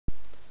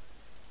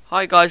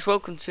Hi guys,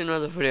 welcome to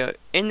another video.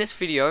 In this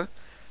video,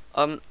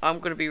 I'm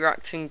going to be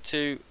reacting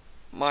to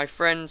my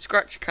friend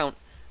Scratch account,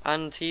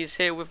 and he's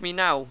here with me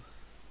now.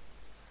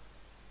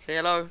 Say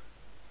hello.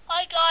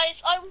 Hi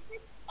guys, I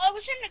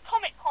was in the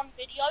Comic Con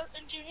video,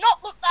 and do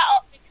not look that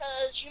up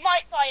because you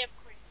might die of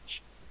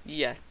cringe.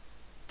 Yeah,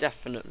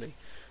 definitely.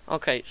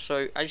 Okay,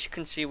 so as you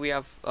can see, we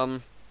have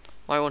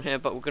my one here,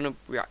 but we're going to be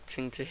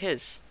reacting to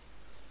his.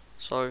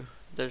 So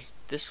there's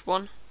this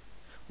one.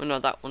 Well, no,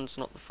 that one's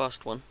not the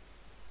first one.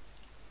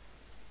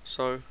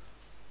 So,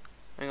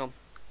 hang on.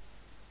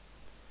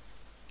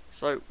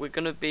 So we're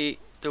gonna be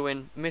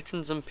doing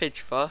Mittens and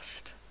Pidge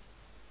first.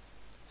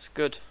 It's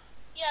good.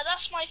 Yeah,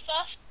 that's the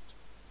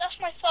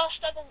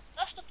first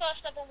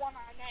ever one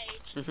I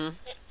made. It's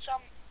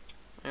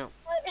Yeah.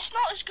 it's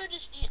not as good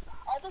as the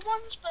other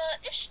ones, but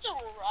it's still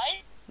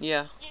alright.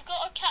 Yeah. You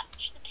gotta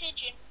catch the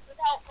pigeon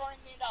without going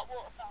near that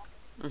water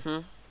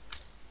fountain.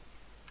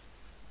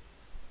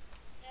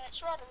 Yeah,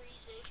 it's rather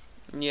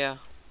easy. Yeah.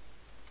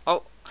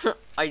 Oh,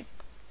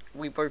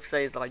 we both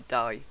say as I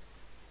die.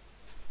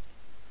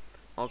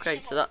 Okay,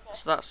 so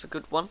that's a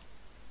good one.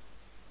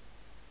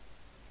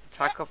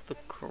 Attack of the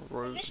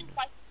Corona.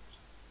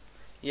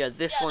 Yeah,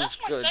 this one's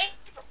good. I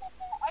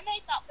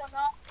made that one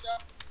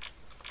after.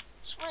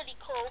 It's really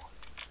cool.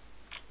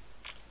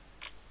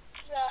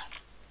 Yeah,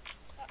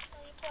 that's how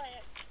you play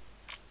it.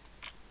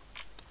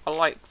 I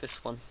like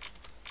this one.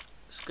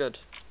 It's good.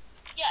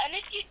 Yeah, and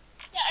if you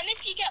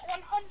get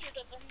 100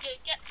 of them, you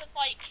get to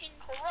fight King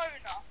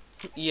Corona.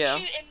 Yeah.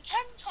 Shoot him 10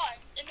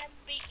 times and then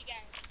beat the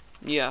game.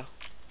 Yeah.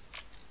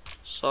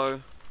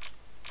 So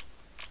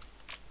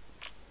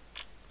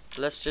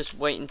let's just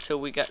wait until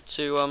we get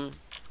to 1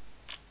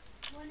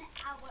 hour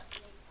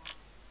later.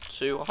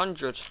 to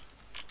 100.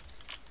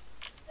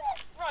 Yeah,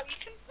 bro, you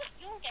can put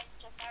your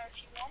games on there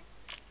if you want.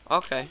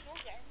 Okay. Your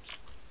games.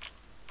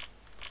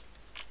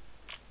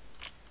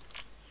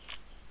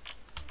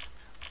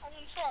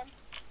 Having fun.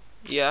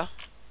 Yeah.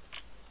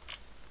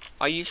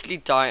 I usually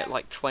die at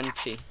like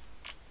 20.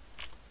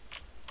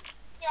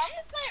 Yeah, I'm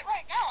gonna play it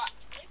right now,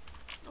 actually.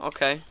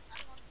 Okay.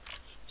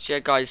 So yeah,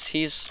 guys,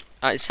 he's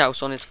at his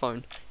house on his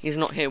phone. He's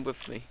not here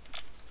with me.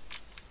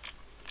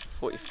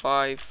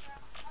 45.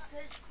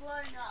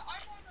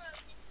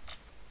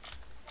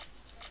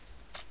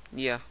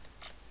 Yeah.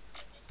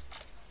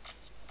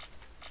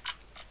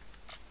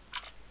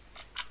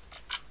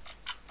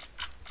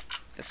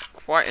 It's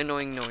quite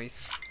annoying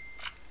noise.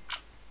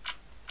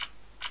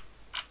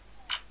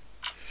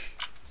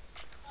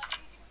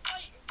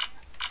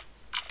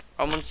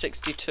 I'm on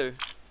 62.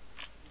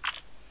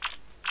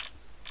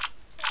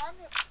 I'm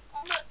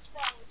at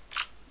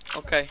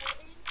 12. Okay.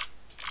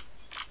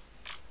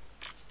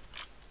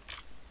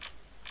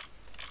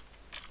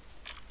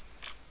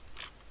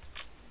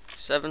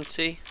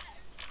 $70.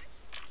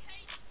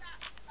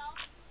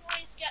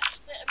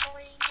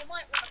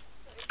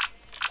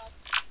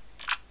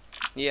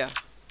 Yeah.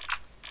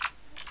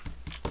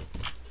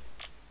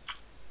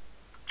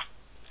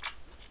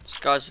 These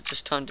guys have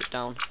just turned it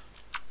down.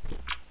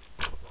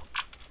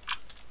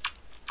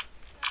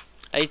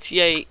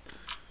 88.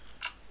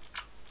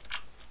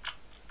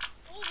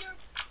 Oh, you're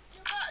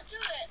about to do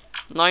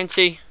it.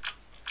 90.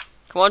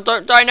 Come on,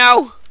 don't die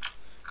now.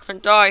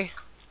 Don't die.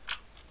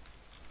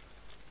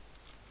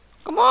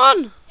 Come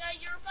on. Yeah,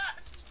 you're about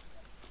to.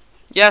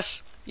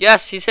 Yes.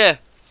 Yes, he's here.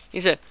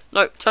 He's here.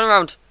 No, turn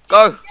around.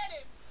 Go. Get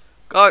him.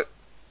 Go.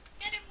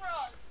 Get him,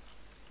 Ron.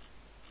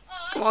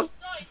 Oh, Come I on. just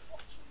died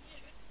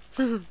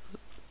watching you.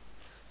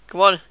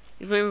 Come on.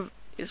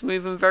 He's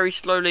moving very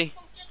slowly.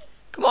 Come get him.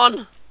 Come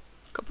on.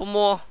 Couple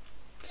more.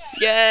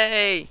 Yeah.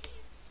 Yay. And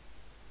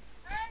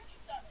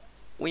you've done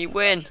it. We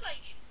win.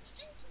 Congratulations.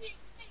 Due to the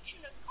extinction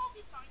of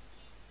COVID-19,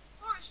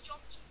 Boris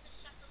Johnson has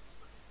set us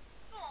free.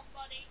 Go on,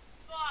 buddy.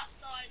 Go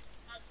outside.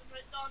 Have some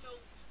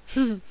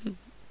McDonald's.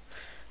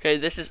 Okay,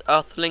 this is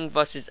Earthling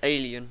versus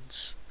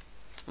Aliens.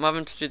 I'm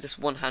having to do this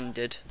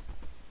one-handed.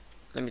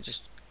 Let me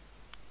just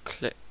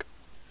click.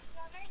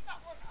 Yeah, I made that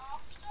one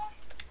after.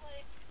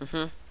 Like, it's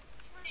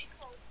really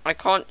cool. I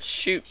can't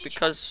shoot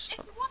because If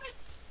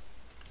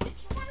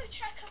you wanna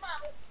check them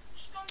out,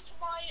 just go to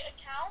my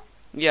account.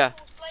 yeah, It's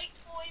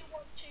called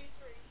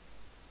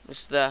BlakeBoy123.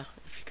 it's there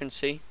if you can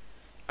see.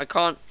 I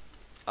can't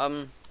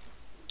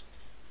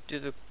do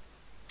the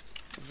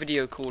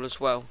video call as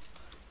well.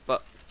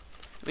 But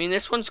I mean,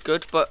 this one's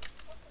good, but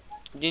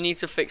you need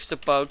to fix the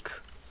bug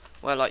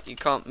where like you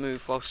can't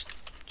move whilst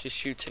just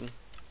shooting.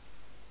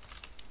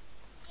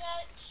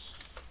 Yeah,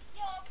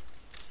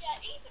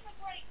 even a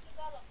great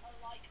developer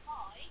like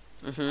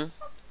I.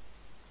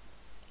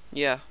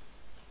 Yeah.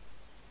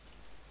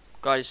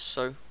 Guys,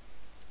 so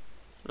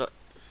look.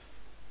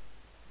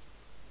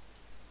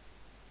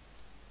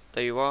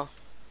 There you are.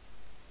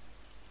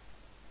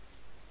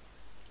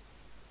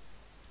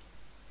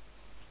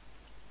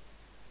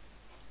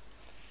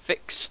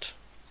 Fixed.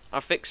 I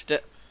fixed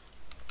it.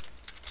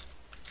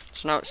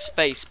 So now it's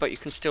space, but you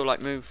can still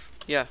like move.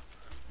 Yeah.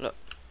 Look.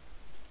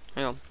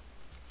 Hang on.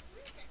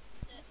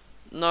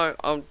 No,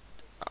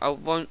 I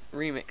won't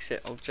remix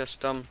it. I'll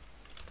just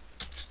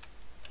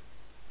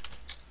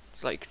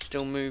like you can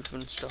still move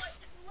and stuff.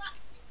 Like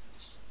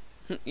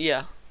the black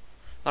Yeah,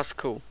 that's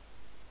cool.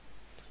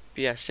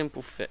 But yeah,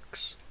 simple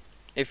fix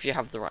if you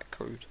have the right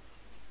code.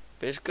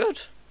 But it's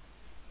good.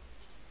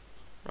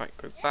 Right,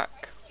 go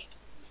back.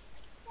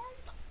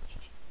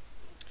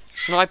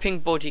 Sniping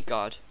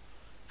bodyguard.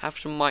 Have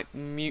to might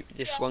mute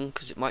this one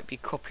because it might be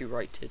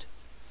copyrighted.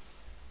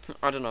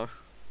 I don't know.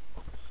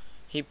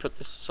 He put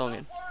this song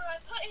in. I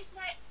put his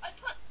name. I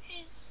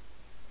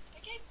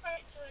gave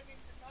credit to him in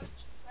the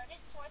notes of Reddit,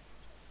 so I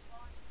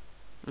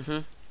think it's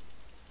fine. Mhm.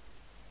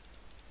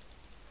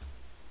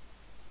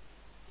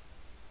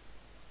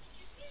 Did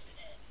you mute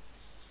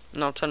it?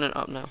 No, I'll turn it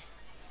up now.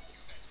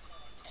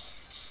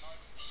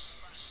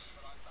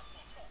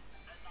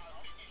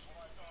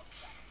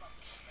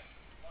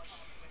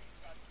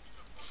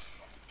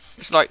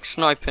 It's like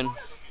sniping.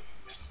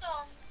 The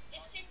song,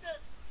 it's in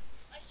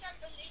the. I sent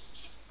the link.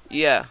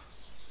 Yeah.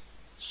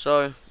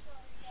 So So,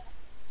 yeah.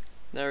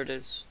 there it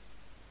is.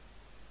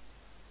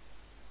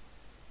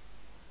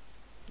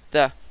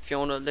 There. If you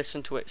want to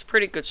listen to it, it's a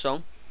pretty good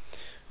song.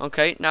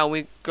 Okay, now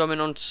we're going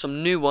on to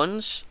some new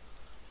ones.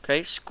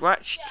 Okay,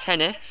 Scratch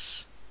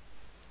Tennis.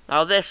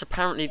 Now this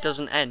apparently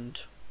doesn't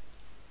end.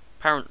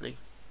 Apparently.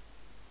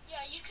 Yeah,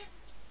 you can.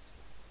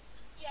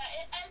 Yeah,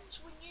 it ends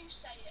when you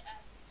say it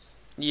ends.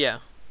 Yeah.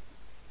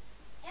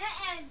 It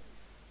ends.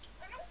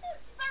 And also,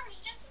 it's a very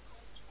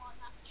difficult one,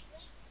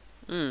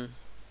 actually.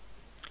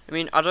 I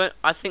mean,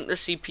 I think the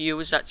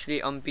CPU is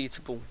actually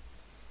unbeatable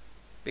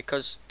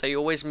because they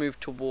always move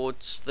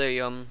towards the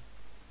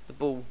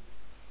ball.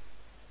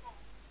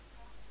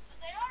 But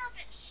they are a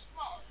bit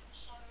slow,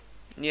 so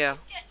Yeah. you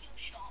get your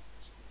shot.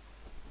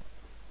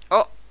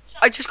 Oh, So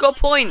I just got a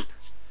point.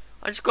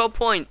 I just got a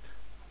point.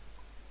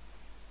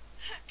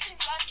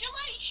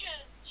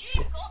 Congratulations,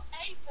 you got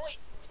a point.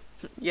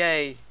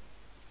 Yay.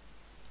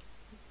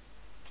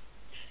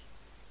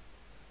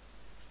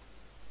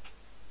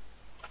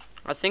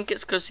 I think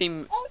it's because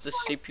Also, the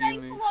CPU say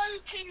moves. hello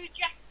to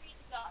Jeffrey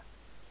the Gun.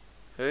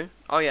 Who?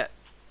 Oh yeah.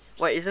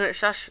 Wait, isn't it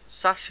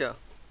Sasha?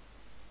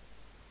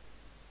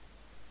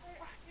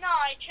 No,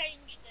 I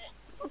changed it.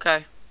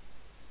 Okay.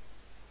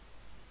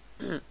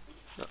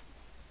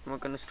 We're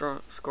gonna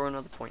score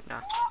another point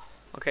now.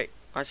 Okay,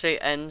 I say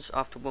ends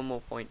after one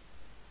more point.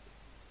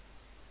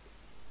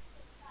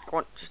 Go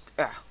on, just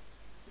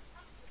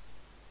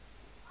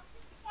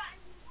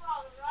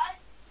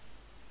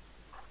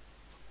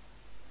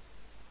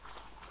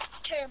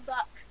Turn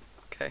back.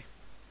 Okay.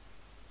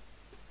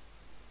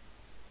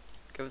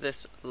 Give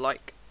this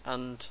like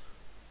and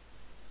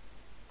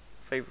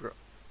favorite.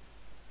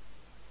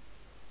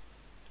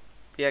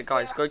 Yeah,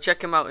 guys, go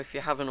check him out if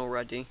you haven't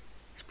already.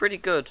 It's pretty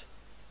good.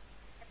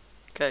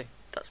 Okay,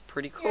 that's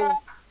pretty cool. Yeah.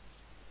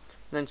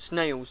 Then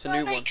Snails, the So I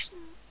new one. make some-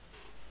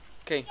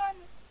 Okay,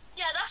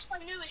 Yeah, that's my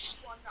newest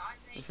one that I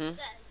made Mhm.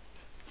 today.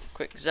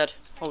 quick Z.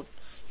 Hold.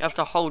 You have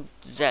to hold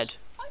Z.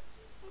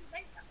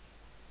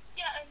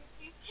 Yeah, and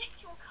you pick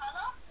your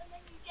colour, and then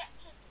you get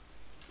to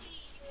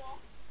see your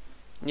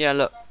Yeah,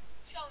 look.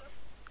 show.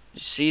 You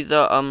see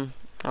the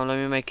Oh, let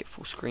me make it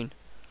full screen.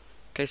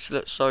 Okay, so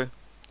look. So,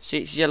 see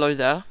it's yellow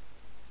there.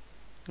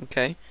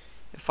 Okay.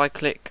 If I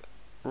click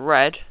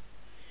red, it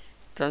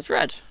turns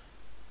red.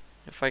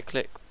 If I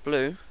click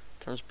blue,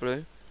 it turns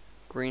blue.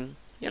 Green,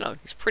 yellow.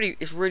 It's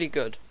really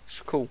good. It's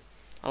cool.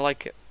 I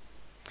like it.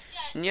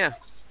 Yeah, it's Yeah.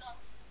 cool stuff.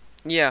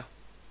 Yeah.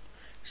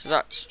 So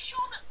that's Be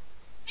sure that.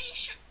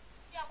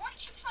 Yeah,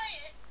 once you play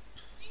it,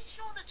 be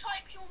sure to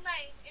type your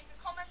name in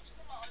the comments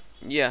below.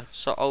 yeah.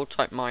 So I'll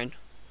type mine.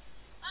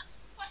 That's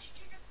the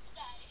question of the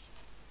day.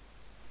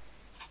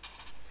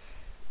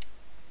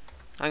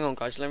 Hang on,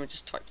 guys. Let me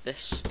just type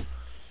this.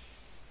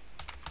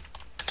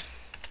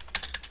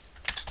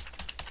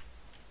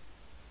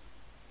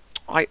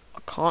 I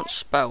can't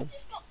spell.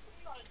 It's got some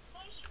notes.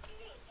 Those from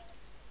you again.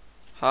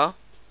 Huh?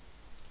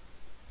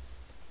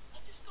 I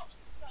just got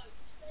some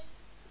notes.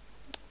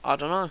 I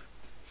don't know.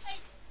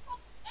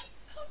 They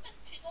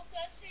commented on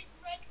there saying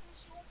red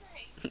was your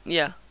name.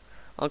 Yeah.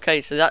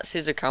 Okay, so that's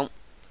his account.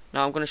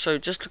 Now I'm going to show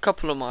just a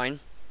couple of mine.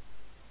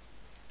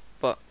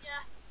 Yeah,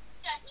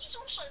 he's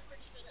also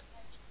pretty good at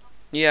making them.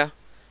 Yeah.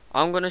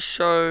 I'm going to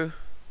show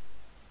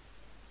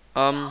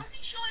I'll be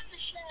showing the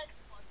shared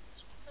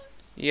ones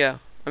because yeah.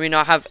 I mean,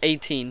 I have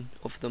 18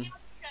 of the them. other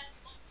shared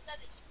ones then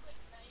it's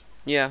clickbait.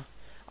 Yeah.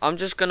 I'm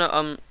just going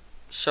to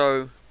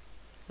show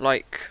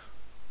like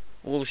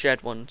all the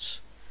shared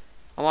ones.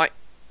 I might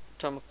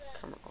turn my Yeah,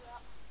 camera off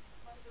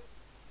yeah.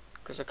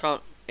 because I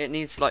can't. It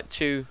needs like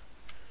two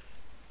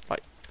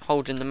like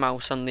holding the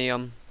mouse and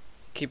the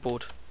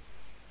keyboard.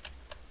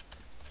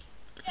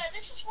 Yeah,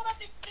 this is what I've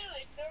been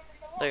doing during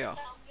the They are.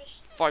 lockdown,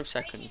 just 5 making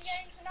seconds.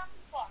 games and having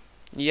fun.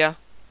 Yeah.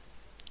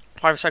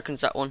 5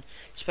 seconds that one.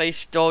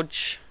 Space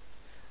dodge.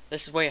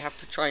 This is where you have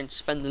to try and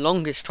spend the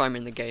longest time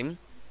in the game.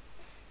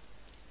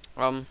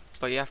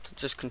 But you have to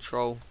just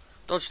control,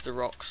 dodge the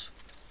rocks,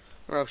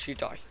 or else you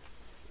die.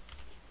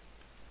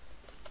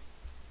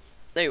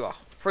 There you are.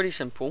 Pretty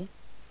simple.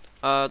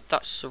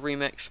 That's a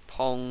remix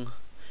Pong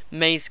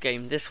Maze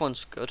game. This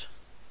one's good.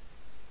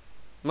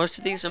 Most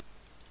of these are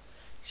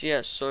So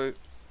yeah, so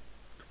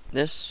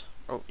this,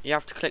 oh, you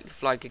have to click the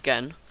flag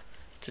again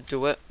to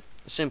do it.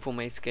 A simple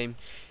maze game.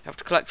 You have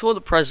to collect all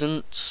the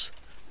presents,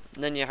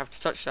 and then you have to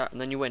touch that, and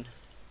then you win.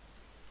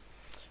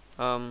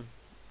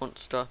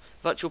 Monster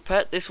virtual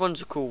pet. This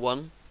one's a cool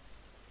one.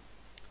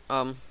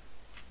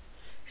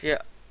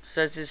 Yeah,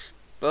 there's this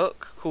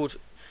book called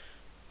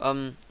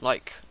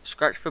like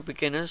Scratch for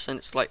Beginners, and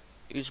it's like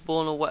who's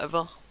born or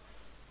whatever.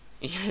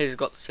 Yeah, he's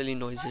got silly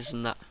noises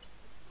and that.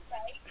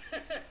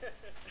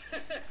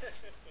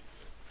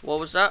 What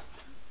was that?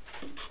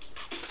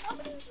 How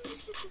many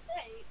views did you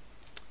make?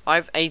 I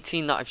have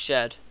 18 that I've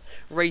shared.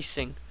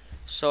 Racing.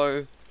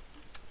 So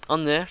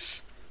on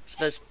this, so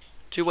there's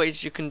two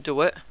ways you can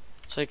do it.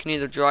 So you can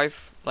either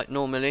drive like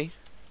normally.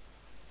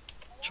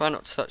 Try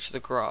not to touch the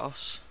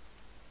grass.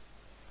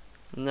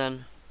 And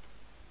then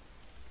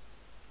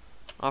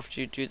after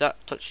you do that,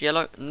 touch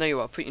yellow, and there you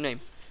are. Put your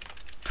name.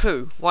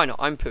 Pooh. Why not?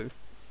 I'm Pooh.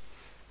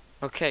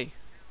 Okay.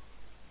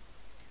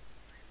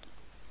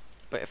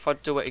 But if I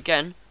do it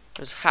again,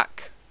 there's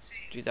hack.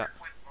 Do that.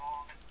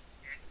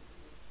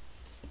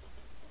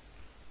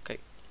 Okay.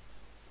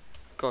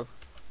 Go.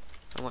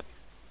 I'm like,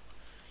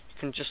 you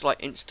can just like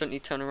instantly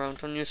turn around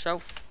on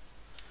yourself,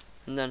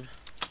 and then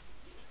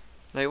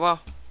there you are.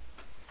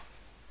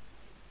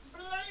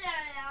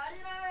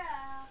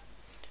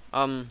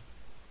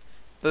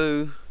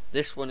 Boo.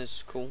 This one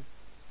is cool.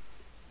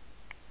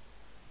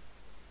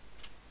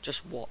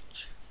 Just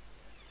watch.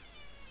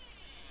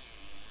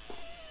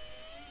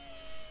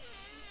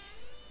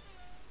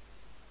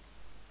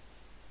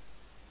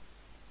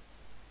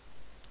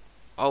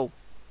 Oh,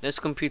 this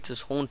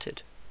computer's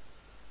haunted.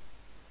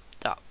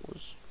 That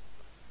was...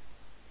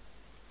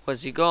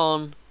 Where's he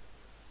gone?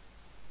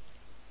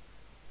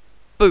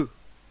 Boo!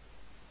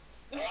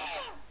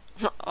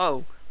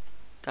 Oh,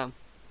 damn.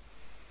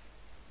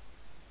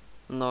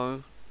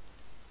 No.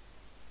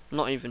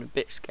 Not even a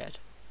bit scared.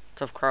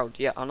 Tough crowd,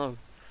 yeah, I know.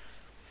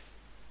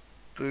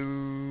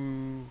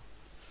 Boo.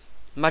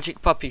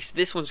 Magic puppies.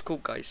 This one's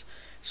cool, guys.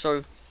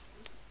 So,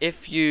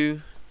 if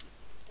you...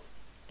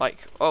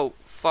 Like, oh,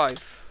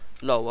 5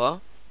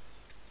 lower.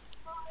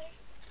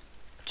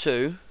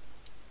 2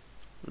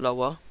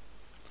 lower.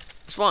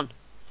 It's 1.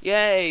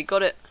 Yay,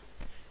 got it.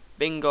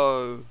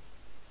 Bingo.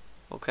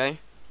 Okay.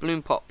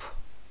 Balloon pop.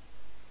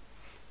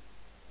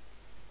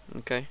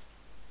 Okay.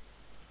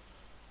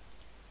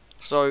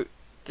 So,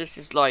 this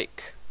is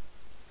like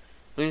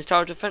Balloons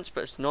Tower Defense,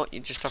 but it's not. You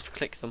just have to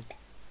click them.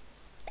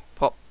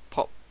 Pop,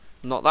 pop.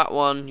 Not that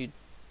one. You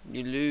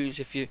lose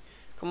if you...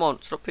 Come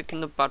on, stop picking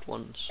the bad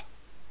ones.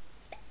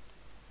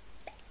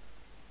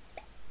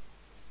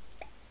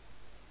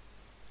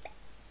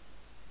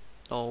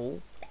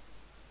 Oh.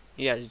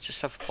 Yeah, you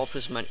just have to pop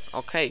as many.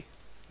 Okay.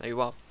 There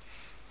you are.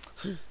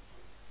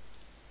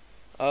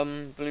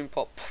 Balloon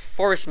pop.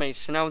 Forest Maze.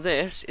 So now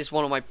this is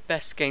one of my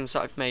best games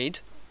that I've made.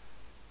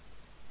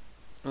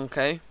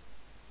 Okay.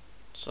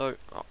 So,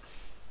 oh,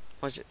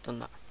 why has it done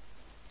that?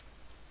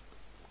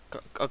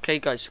 Okay,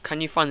 guys,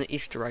 can you find the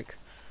Easter egg?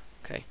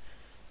 Okay.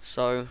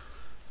 So,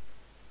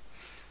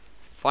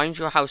 find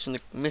your house in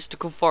the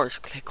mystical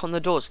forest. Click on the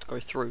doors to go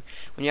through.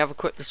 When you have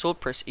equipped the sword,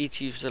 press E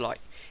to use the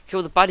light.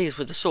 Kill the baddies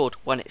with the sword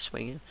when it's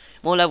swinging.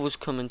 More levels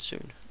coming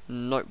soon.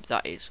 Nope,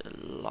 that is a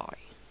lie.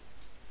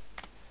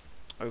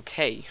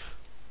 Okay.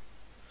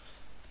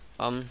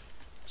 So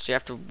you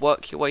have to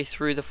work your way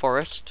through the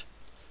forest.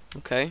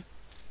 Okay.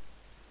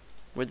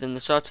 Within a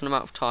certain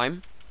amount of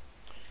time.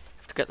 You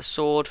have to get the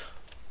sword.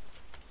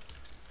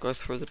 Go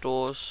through the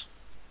doors.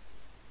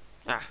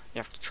 Ah, you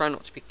have to try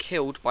not to be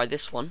killed by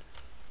this one.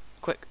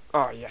 Quick.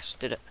 Oh, yes,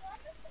 did it.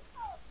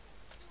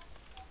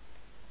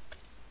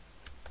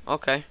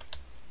 Okay.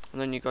 And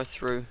then you go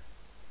through.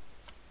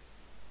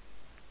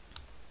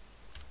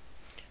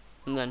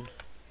 And then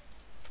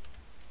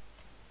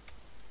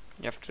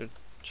you have to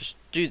just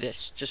do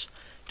this. Just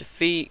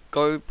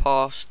go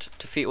past,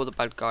 defeat all the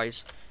bad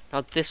guys.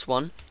 Now this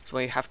one is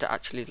where you have to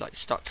actually like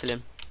start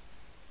killing.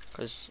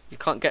 Because you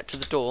can't get to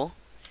the door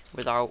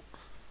without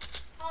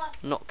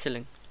not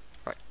killing.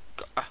 Right,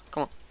 go,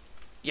 come on.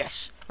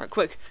 Yes. Right,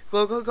 quick.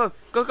 Go, go, go.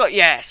 Go, go.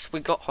 Yes, we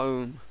got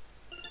home.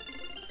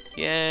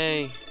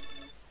 Yay.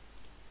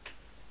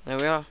 There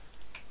we are.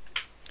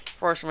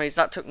 Forest Maze,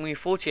 that took me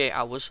 48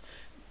 hours.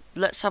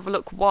 Let's have a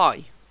look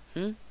why.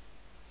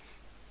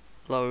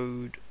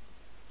 Load.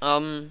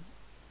 I'm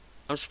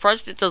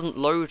surprised it doesn't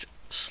load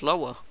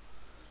slower.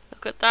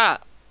 Look at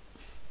that.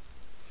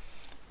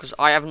 Because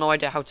I have no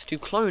idea how to do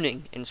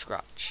cloning in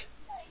Scratch.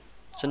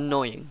 It's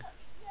annoying.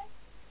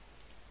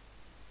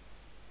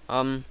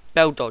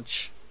 Bell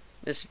dodge.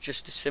 This is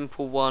just a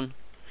simple one.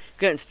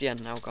 Getting to the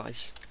end now,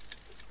 guys.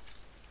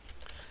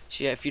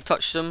 So yeah, if you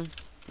touch them,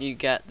 you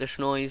get this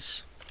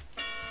noise.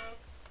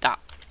 That.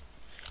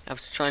 You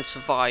have to try and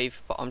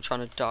survive, but I'm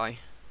trying to die.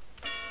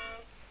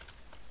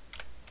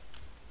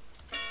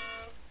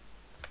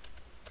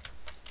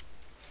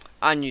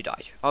 And you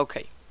died.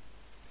 Okay.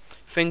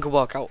 Finger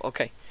workout.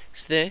 Okay.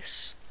 So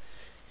this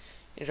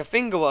is a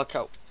finger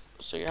workout.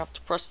 So you have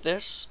to press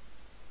this.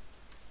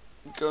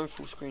 Go in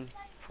full screen.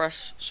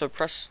 Press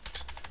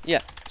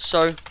Yeah.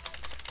 So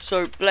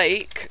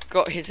Blake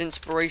got his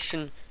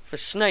inspiration for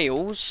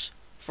snails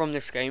from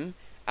this game,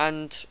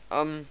 and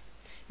I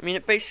mean,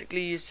 it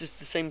basically uses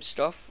the same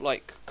stuff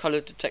like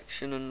color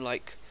detection and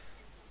like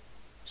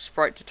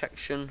sprite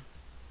detection.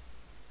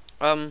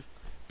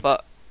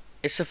 But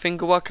it's a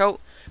finger workout.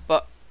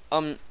 But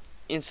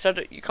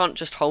instead you can't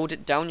just hold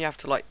it down. You have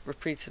to like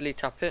repeatedly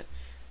tap it.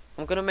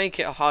 I'm gonna make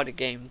it a harder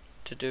game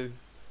to do.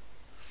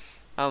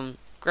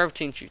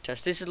 Gravity and shoot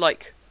test. This is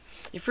like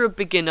if you're a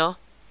beginner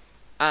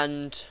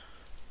and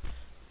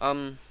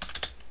then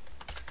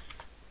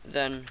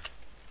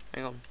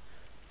hang on,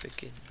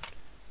 begin.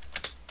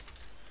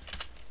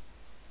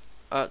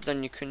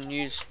 Then you can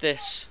use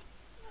this.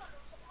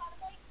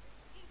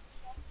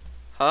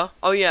 Huh?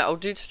 Oh yeah, I'll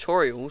do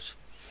tutorials.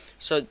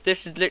 So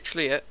this is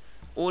literally it.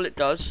 All it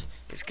does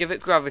is give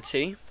it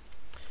gravity.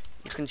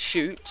 You can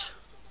shoot.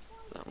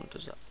 That one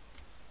does that.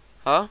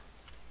 Huh?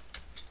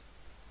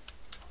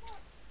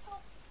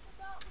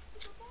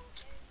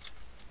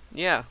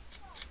 Yeah.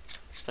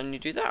 So then you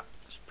do that.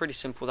 It's pretty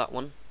simple, that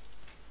one.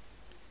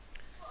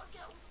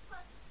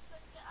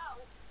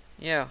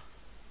 Yeah.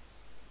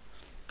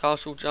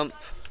 Castle jump.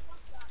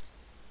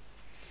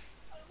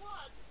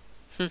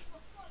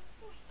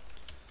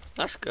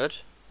 That's good.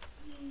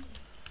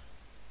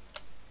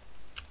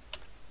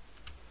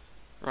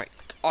 Right.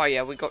 Oh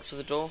yeah, we got to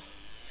the door.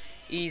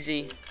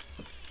 Easy.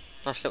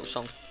 Nice little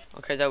song.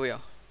 Okay, there we are.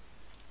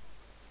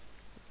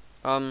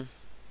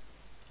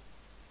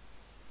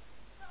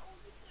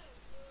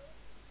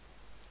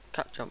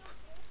 Cat jump.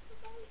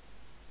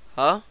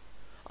 Huh?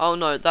 Oh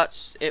no,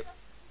 that's it.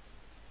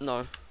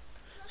 No.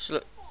 So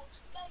look.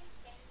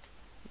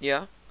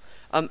 Yeah.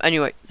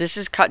 Anyway, this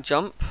is cat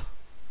jump.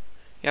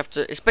 You have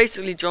to. It's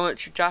basically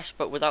Geometry Dash,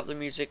 but without the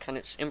music, and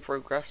it's in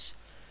progress.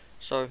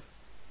 So,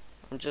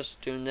 I'm just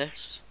doing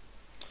this.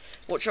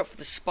 Watch out for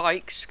the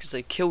spikes, because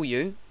they kill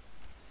you.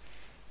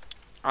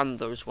 And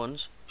those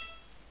ones.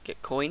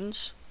 Get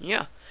coins.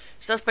 Yeah.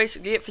 So that's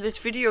basically it for this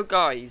video,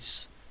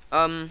 guys.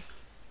 So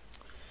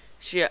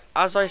yeah,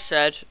 as I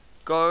said,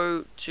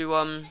 go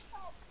to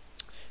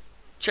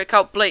check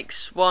out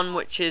Blake's one,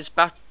 which is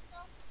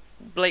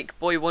Blake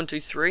Boy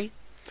 123.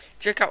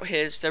 Check out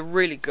his; they're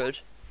really good.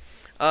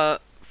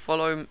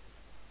 Follow,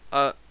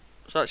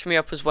 search me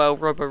up as well,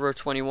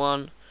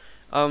 RoboRo21.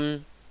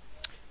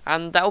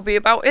 And that'll be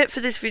about it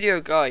for this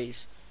video,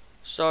 guys.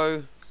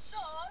 So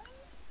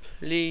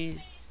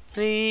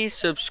please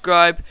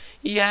subscribe.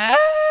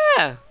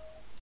 Yeah.